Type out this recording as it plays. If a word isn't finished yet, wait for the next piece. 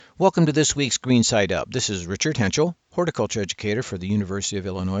Welcome to this week's Green Side Up. This is Richard Henschel, horticulture educator for the University of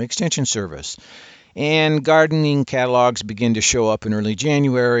Illinois Extension Service. And gardening catalogs begin to show up in early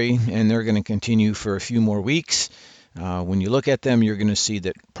January, and they're going to continue for a few more weeks. When you look at them, you're going to see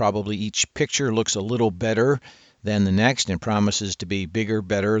that probably each picture looks a little better than the next and promises to be bigger,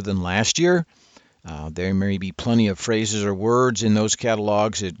 better than last year. There may be plenty of phrases or words in those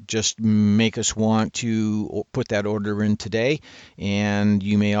catalogs that just make us want to put that order in today. And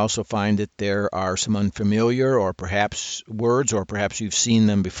you may also find that there are some unfamiliar or perhaps words, or perhaps you've seen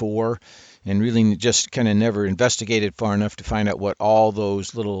them before and really just kind of never investigated far enough to find out what all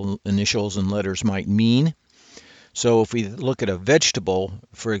those little initials and letters might mean. So if we look at a vegetable,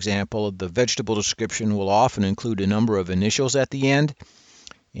 for example, the vegetable description will often include a number of initials at the end.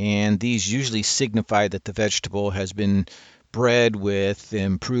 And these usually signify that the vegetable has been bred with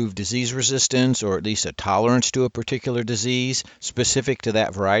improved disease resistance, or at least a tolerance to a particular disease specific to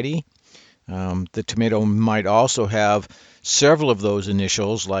that variety. The tomato might also have several of those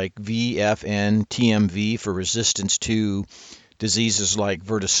initials, like VFN, TMV, for resistance to diseases like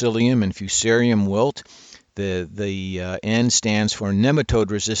verticillium and fusarium wilt. The N stands for nematode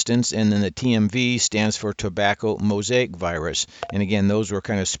resistance, and then the TMV stands for tobacco mosaic virus. And again, those were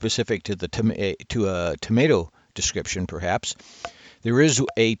kind of specific to a tomato description, perhaps. There is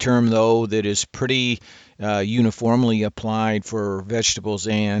a term, though, that is pretty uniformly applied for vegetables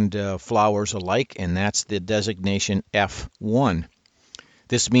and flowers alike, and that's the designation F1.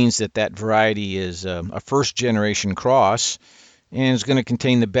 This means that variety is a first-generation cross, and is going to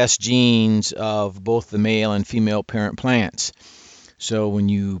contain the best genes of both the male and female parent plants. So when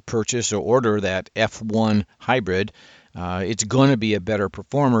you purchase or order that F1 hybrid, it's going to be a better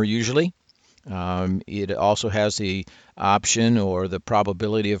performer usually. It also has the option or the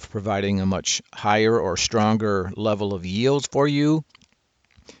probability of providing a much higher or stronger level of yields for you.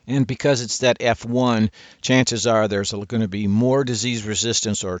 And because it's that F1, chances are there's going to be more disease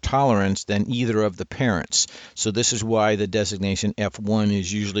resistance or tolerance than either of the parents. So this is why the designation F1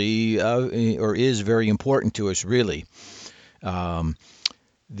 is usually or is very important to us, really.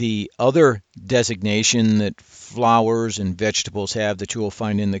 The other designation that flowers and vegetables have that you will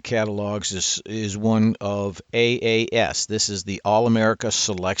find in the catalogs is one of AAS. This is the All-America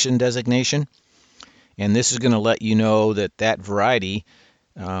Selection designation. And this is going to let you know that variety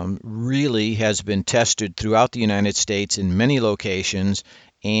really has been tested throughout the United States in many locations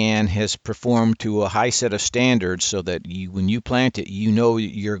and has performed to a high set of standards, so that when you plant it, you know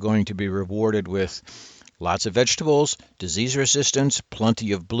you're going to be rewarded with lots of vegetables, disease resistance,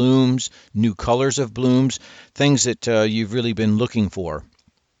 plenty of blooms, new colors of blooms, things that you've really been looking for.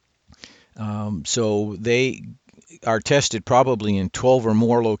 So they are tested probably in 12 or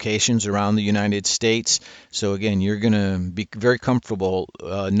more locations around the United States. So again, you're going to be very comfortable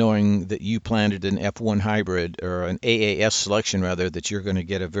knowing that you planted an F1 hybrid, or an AAS selection rather, that you're going to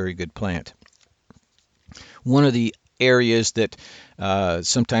get a very good plant. One of the areas that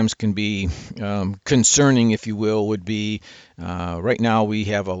sometimes can be concerning, if you will, would be right now we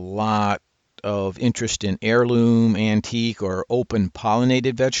have a lot of interest in heirloom, antique, or open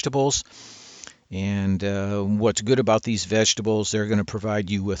pollinated vegetables. And what's good about these vegetables, they're going to provide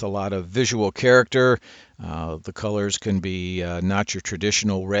you with a lot of visual character. The colors can be not your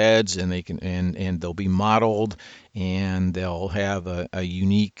traditional reds, and they'll be mottled, and they'll have a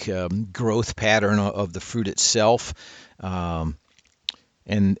unique growth pattern of the fruit itself. And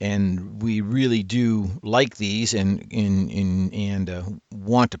we really do like these and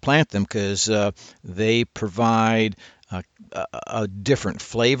want to plant them because they provide a different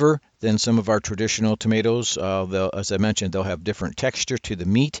flavor than some of our traditional tomatoes. As I mentioned, they'll have different texture to the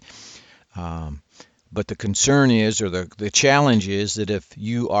meat. But the concern is, or the challenge is, that if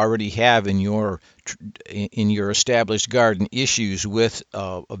you already have in your established garden issues with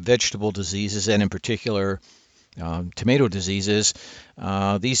vegetable diseases, and in particular tomato diseases,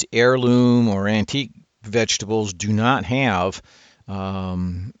 these heirloom or antique vegetables do not have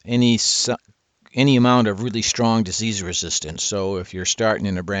any amount of really strong disease resistance. So if you're starting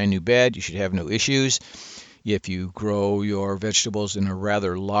in a brand new bed, you should have no issues. If you grow your vegetables in a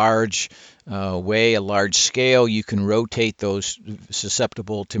rather large way, a large scale, you can rotate those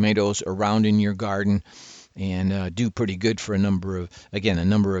susceptible tomatoes around in your garden and do pretty good for a number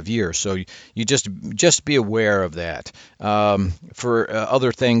of years. So you just be aware of that. For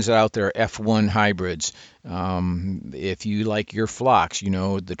other things out there, F1 hybrids. If you like your phlox,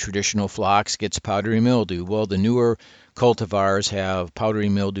 the traditional phlox gets powdery mildew. Well, the newer cultivars have powdery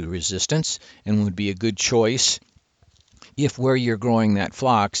mildew resistance and would be a good choice. if where you're growing that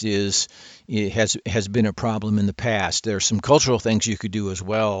phlox it has been a problem in the past. There's some cultural things you could do as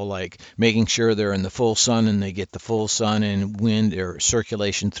well, like making sure they're in the full sun and they get the full sun and wind or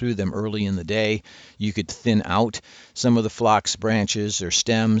circulation through them early in the day. You could thin out some of the phlox branches or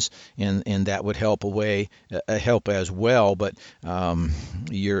stems, and that would help as well. But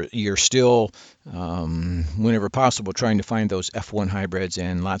you're still, whenever possible, trying to find those F1 hybrids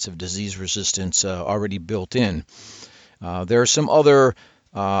and lots of disease resistance already built in. There are some other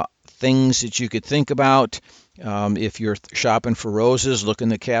things that you could think about. If you're shopping for roses, look in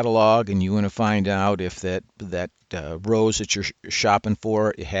the catalog and you want to find out if that rose that you're shopping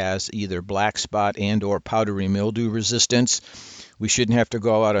for has either black spot and or powdery mildew resistance. We shouldn't have to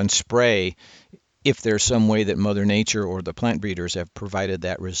go out and spray if there's some way that Mother Nature or the plant breeders have provided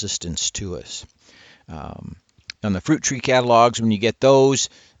that resistance to us. On the fruit tree catalogs, when you get those,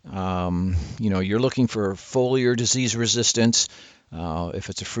 you're looking for foliar disease resistance. If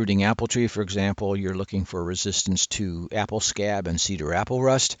it's a fruiting apple tree, for example, you're looking for resistance to apple scab and cedar apple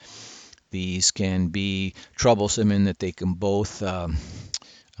rust. These can be troublesome in that they can both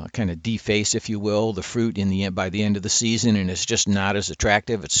kind of deface, if you will, the fruit by the end of the season, and it's just not as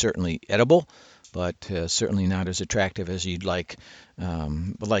attractive. It's certainly edible, but certainly not as attractive as you'd like.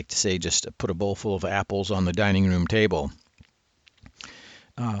 I'd like to say just put a bowl full of apples on the dining room table.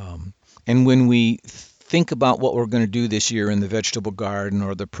 And when we think about what we're going to do this year in the vegetable garden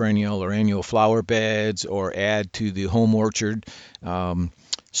or the perennial or annual flower beds or add to the home orchard,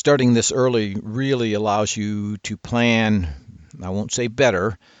 starting this early really allows you to plan, I won't say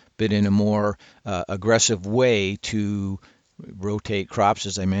better, but in a more aggressive way to rotate crops,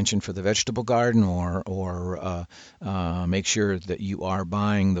 as I mentioned, for the vegetable garden, or make sure that you are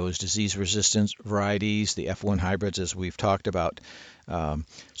buying those disease-resistant varieties, the F1 hybrids, as we've talked about.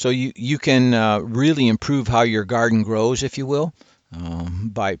 So you can really improve how your garden grows, if you will,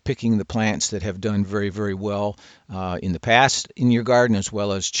 by picking the plants that have done very, very well in the past in your garden, as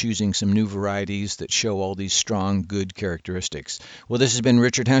well as choosing some new varieties that show all these strong, good characteristics. Well, this has been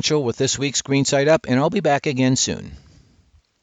Richard Hentschel with this week's Green Side Up, and I'll be back again soon.